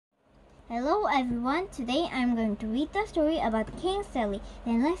Hello everyone, today I'm going to read the story about King Silly.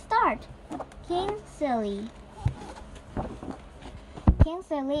 Then let's start. King Silly. King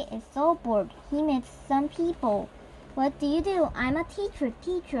Silly is so bored. He meets some people. What do you do? I'm a teacher.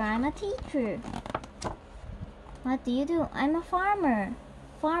 Teacher, I'm a teacher. What do you do? I'm a farmer.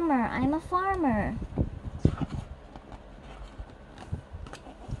 Farmer, I'm a farmer.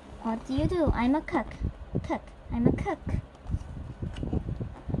 What do you do? I'm a cook. Cook, I'm a cook.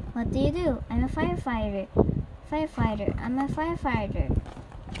 What do you do? I'm a firefighter. Firefighter, I'm a firefighter.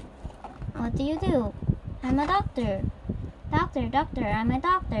 What do you do? I'm a doctor. Doctor, doctor, I'm a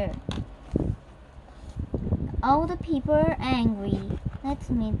doctor. All the people are angry. Let's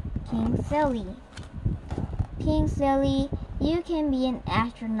meet King Silly. King Silly, you can be an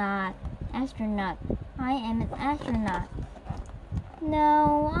astronaut. Astronaut, I am an astronaut.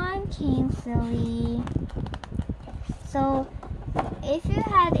 No, I'm King Silly. So, if you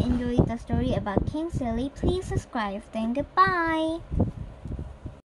had enjoyed the story about King Silly, please subscribe. Then goodbye.